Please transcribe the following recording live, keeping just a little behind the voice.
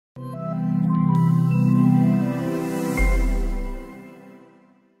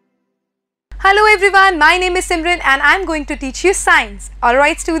Hello everyone, my name is Simran and I am going to teach you science.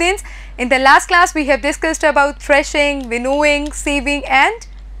 Alright students, in the last class we have discussed about threshing, winnowing, sieving and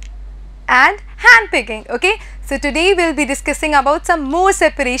hand picking. Okay, so today we will be discussing about some more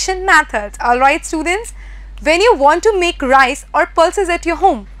separation methods. Alright students, when you want to make rice or pulses at your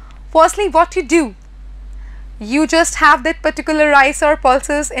home, firstly what you do? You just have that particular rice or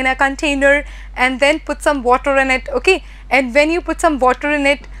pulses in a container and then put some water in it. Okay, and when you put some water in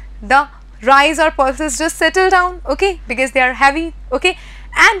it, the rice or pulses just settle down, okay, because they are heavy, okay,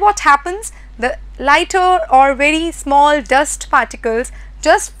 and what happens, the lighter or very small dust particles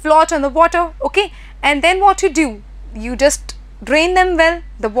just float on the water, okay, and then what you do, you just drain them well,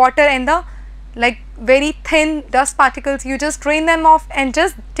 the water and the very thin dust particles, you just drain them off and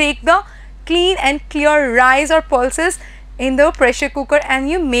just take the clean and clear rice or pulses in the pressure cooker and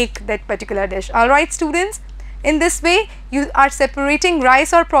you make that particular dish. Alright students, in this way you are separating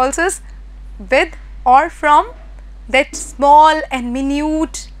rice or pulses with or from that small and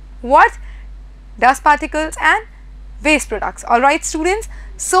minute dust particles and waste products. Alright students,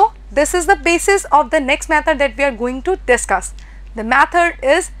 so this is the basis of the next method that we are going to discuss. The method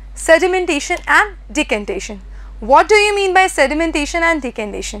is sedimentation and decantation. What do you mean by sedimentation and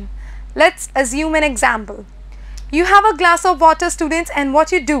decantation? Let's assume an example. You have a glass of water students, and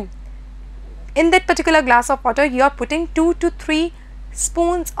what you do, in that particular glass of water you are putting 2 to 3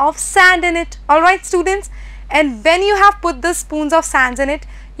 spoons of sand in it. Alright students, and when you have put the spoons of sands in it,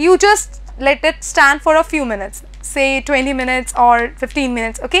 you just let it stand for a few minutes, say 20 minutes or 15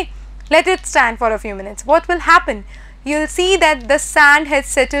 minutes, okay, let it stand for a few minutes. What will happen? You will see that the sand has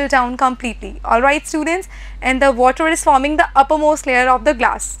settled down completely. Alright students, and the water is forming the uppermost layer of the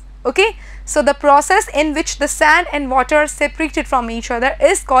glass, okay. So the process in which the sand and water are separated from each other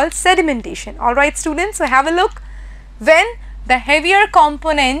is called sedimentation. Alright students, so have a look. When the heavier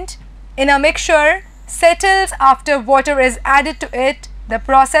component in a mixture settles after water is added to it, the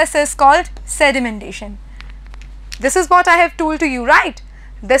process is called sedimentation. This is what I have told to you, right?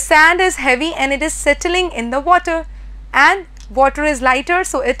 The sand is heavy and it is settling in the water, and water is lighter,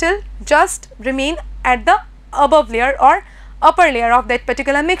 so it will just remain at the above layer or upper layer of that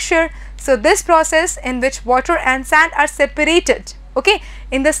particular mixture. So this process in which water and sand are separated, okay,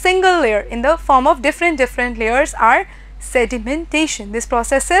 in the single layer in the form of different layers are sedimentation. This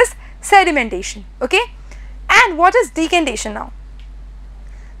process is sedimentation, okay. And what is decantation now?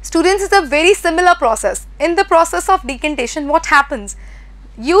 Students, it's a very similar process. In the process of decantation, what happens?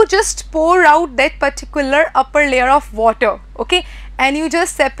 You just pour out that particular upper layer of water, okay, and you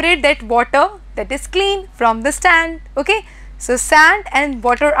just separate that water that is clean from the sand, okay. So sand and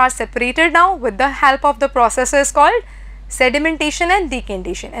water are separated now with the help of the processes called sedimentation and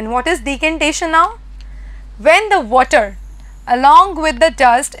decantation. And what is decantation now? When the water along with the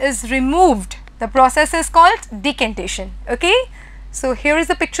dust is removed, the process is called decantation, okay. So here is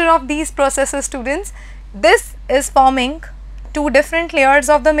the picture of these processes students. This is forming 2 different layers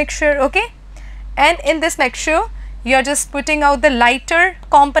of the mixture, okay, and in this mixture you are just putting out the lighter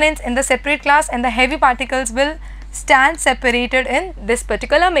components in the separate glass and the heavy particles will stand separated in this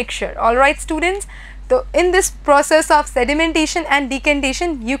particular mixture. Alright students, so in this process of sedimentation and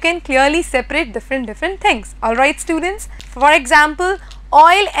decantation you can clearly separate different things. Alright students, for example,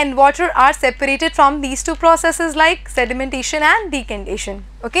 oil and water are separated from these 2 processes like sedimentation and decantation,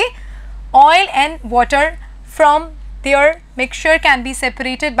 okay. Oil and water from their mixture can be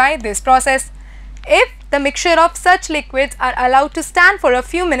separated by this process. If the mixture of such liquids are allowed to stand for a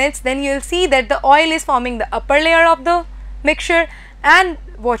few minutes, then you will see that the oil is forming the upper layer of the mixture and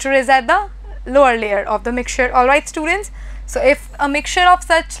water is at the lower layer of the mixture. Alright students, so if a mixture of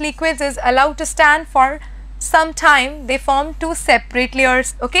such liquids is allowed to stand for some time, they form 2 separate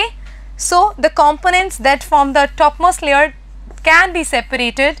layers, okay. So the components that form the topmost layer can be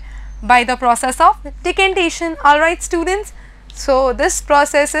separated by the process of decantation. Alright students, so this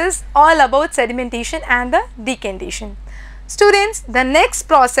process is all about sedimentation and the decantation. Students, the next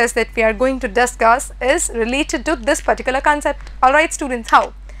process that we are going to discuss is related to this particular concept. Alright students,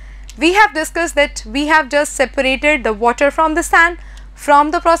 how? We have discussed that we have just separated the water from the sand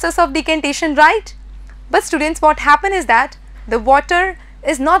from the process of decantation, right? But students, what happen is that the water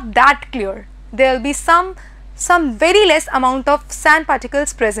is not that clear. There will be some very less amount of sand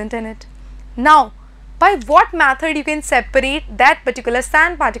particles present in it. Now, by what method you can separate that particular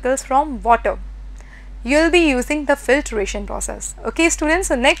sand particles from water? You will be using the filtration process, okay students.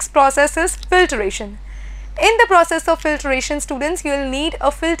 So next process is filtration. In the process of filtration students, you will need a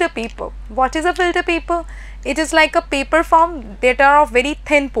filter paper. What is a filter paper? It is like a paper form that are of very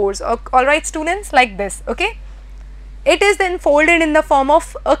thin pores. Alright students, like this, okay. It is then folded in the form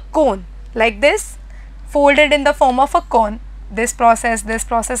of a cone, like this, folded in the form of a cone, this process,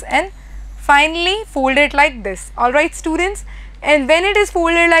 and finally folded like this. Alright students, and when it is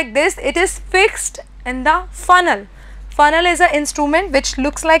folded like this, it is fixed in the funnel. Funnel is an instrument which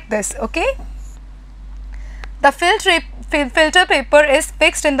looks like this, okay. The filter paper is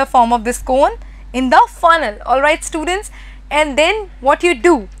fixed in the form of this cone in the funnel. Alright students, and then what you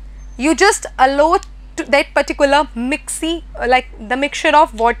do, you just allow that particular like the mixture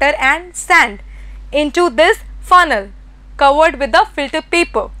of water and sand into this funnel covered with the filter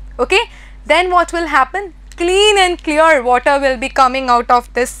paper, okay. Then what will happen, clean and clear water will be coming out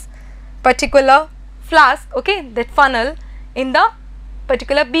of this particular flask, okay, that funnel in the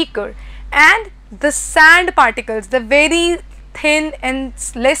particular beaker, and the sand particles, the very thin and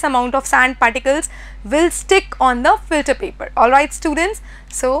less amount of sand particles will stick on the filter paper. Alright students,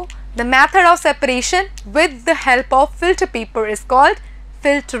 so the method of separation with the help of filter paper is called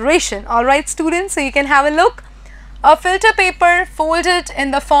filtration. Alright students, so you can have a look. A filter paper folded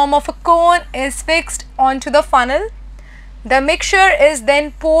in the form of a cone is fixed onto the funnel. The mixture is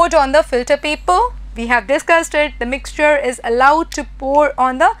then poured on the filter paper. We have discussed it. The mixture is allowed to pour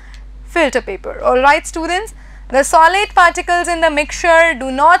on the filter paper. Alright students, the solid particles in the mixture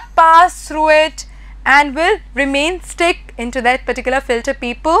do not pass through it and will remain stick into that particular filter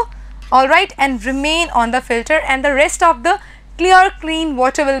paper, alright, and remain on the filter, and the rest of the clear clean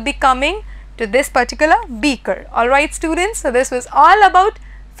water will be coming to this particular beaker. Alright students, so this was all about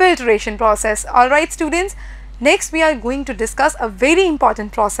filtration process. Alright students, next we are going to discuss a very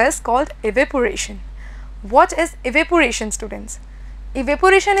important process called evaporation. What is evaporation students?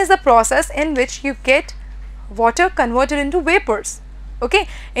 Evaporation is the process in which you get water converted into vapors, okay,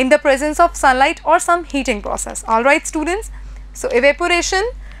 in the presence of sunlight or some heating process. Alright students, so evaporation,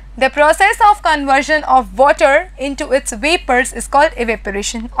 the process of conversion of water into its vapors is called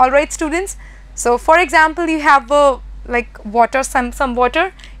evaporation. Alright students, so for example, you have like water, some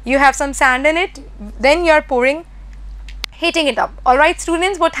water, you have some sand in it, then you are pouring, heating it up. Alright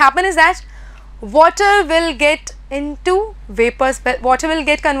students, what happens is that water will get into vapors, but water will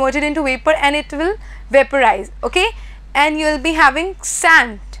get converted into vapor and it will vaporize, okay, and you will be having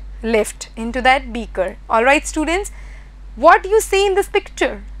sand left into that beaker. Alright students, what you see in this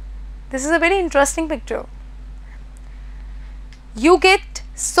picture, this is a very interesting picture. You get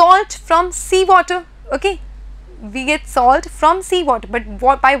salt from seawater, okay, we get salt from seawater,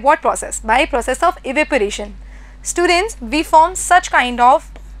 but by what process? By process of evaporation. Students, we form such kind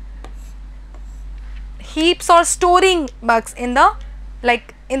of heaps or storing bugs in the,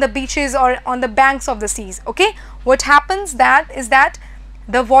 like in the beaches or on the banks of the seas, okay. What happens that is that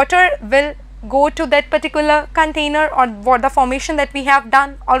the water will go to that particular container or what the formation that we have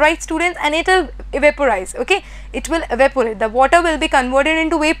done, alright students, and it will evaporize, okay, it will evaporate, the water will be converted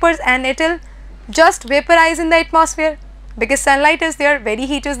into vapors and it will just vaporize in the atmosphere because sunlight is there, very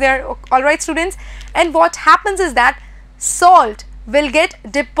heat is there, alright students. And what happens is that salt will get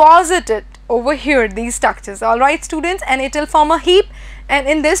deposited over here, these structures, alright students, and it will form a heap, and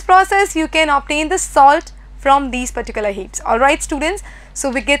in this process you can obtain the salt from these particular heaps. Alright students, so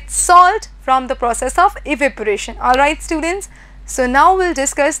we get salt from the process of evaporation. Alright students, so now we'll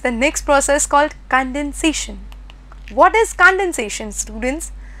discuss the next process called condensation. What is condensation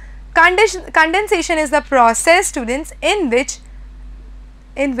students? Condensation is the process students in which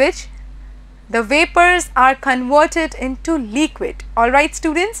the vapors are converted into liquid. Alright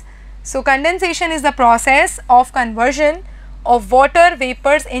students, so condensation is the process of conversion of water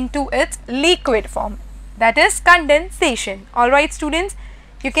vapors into its liquid form. That is condensation. Alright students,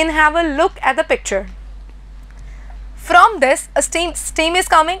 you can have a look at the picture. From this, a steam is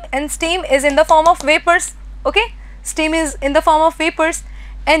coming, and steam is in the form of vapors, okay, steam is in the form of vapors,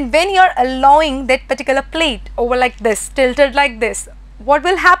 and when you are allowing that particular plate over like this, tilted like this, what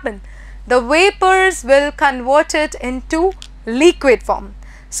will happen? The vapors will convert it into liquid form.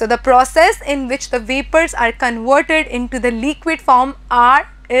 So the process in which the vapors are converted into the liquid form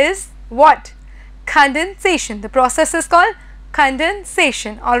is what? Condensation. The process is called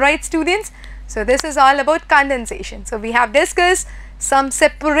condensation. Alright students, so this is all about condensation. So we have discussed some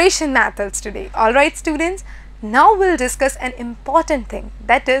separation methods today. Alright students, now we'll discuss an important thing,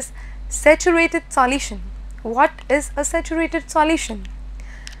 that is saturated solution. What is a saturated solution?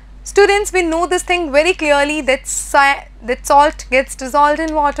 Students, we know this thing very clearly, that salt gets dissolved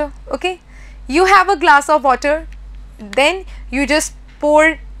in water, okay. You have a glass of water, then you just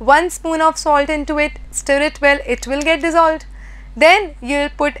pour 1 spoon of salt into it, stir it well, it will get dissolved. Then you will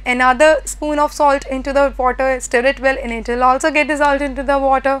put another spoon of salt into the water, stir it well, and it will also get dissolved into the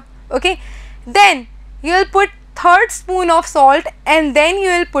water, okay. Then you will put third spoon of salt and then you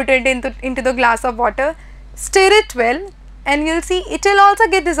will put it into the glass of water, stir it well and you will see it will also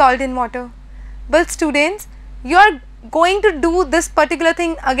get dissolved in water. But students, you are going to do this particular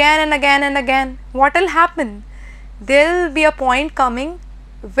thing again and again and again. What will happen? There will be a point coming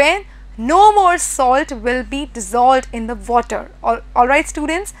when no more salt will be dissolved in the water. Alright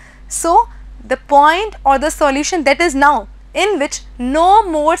students, so the point or the solution that is now in which no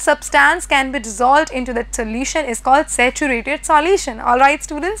more substance can be dissolved into that solution is called saturated solution. Alright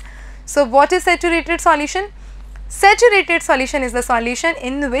students, so what is saturated solution? Saturated solution is the solution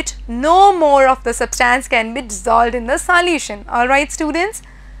in which no more of the substance can be dissolved in the solution. Alright students,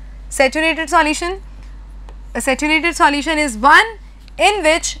 saturated solution. A saturated solution is one in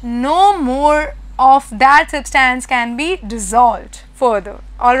which no more of that substance can be dissolved further.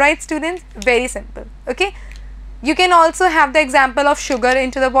 Alright students, very simple. Okay. You can also have the example of sugar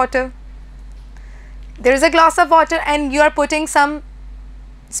into the water. There is a glass of water and you are putting some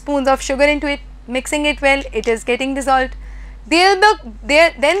spoons of sugar into it, mixing it well, it is getting dissolved. Then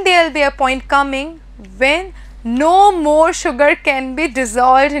there will be a point coming when no more sugar can be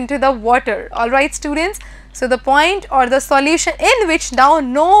dissolved into the water. Alright students, so the point or the solution in which now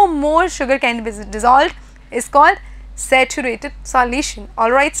no more sugar can be dissolved is called saturated solution.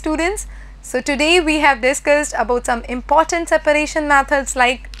 Alright students, so today we have discussed about some important separation methods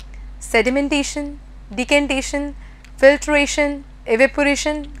like sedimentation, decantation, filtration,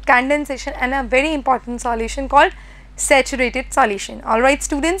 evaporation, condensation and a very important solution called saturated solution. Alright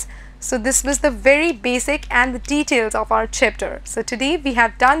students, so this was the very basic and the details of our chapter. So today we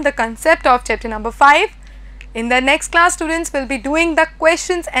have done the concept of chapter number 5. In the next class, students will be doing the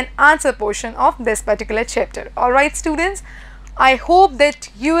questions and answer portion of this particular chapter. Alright students, I hope that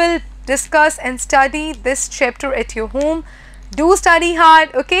you will discuss and study this chapter at your home. Do study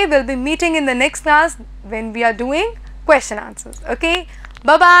hard. Okay, we'll be meeting in the next class when we are doing question answers. Okay,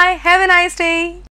 bye bye, have a nice day.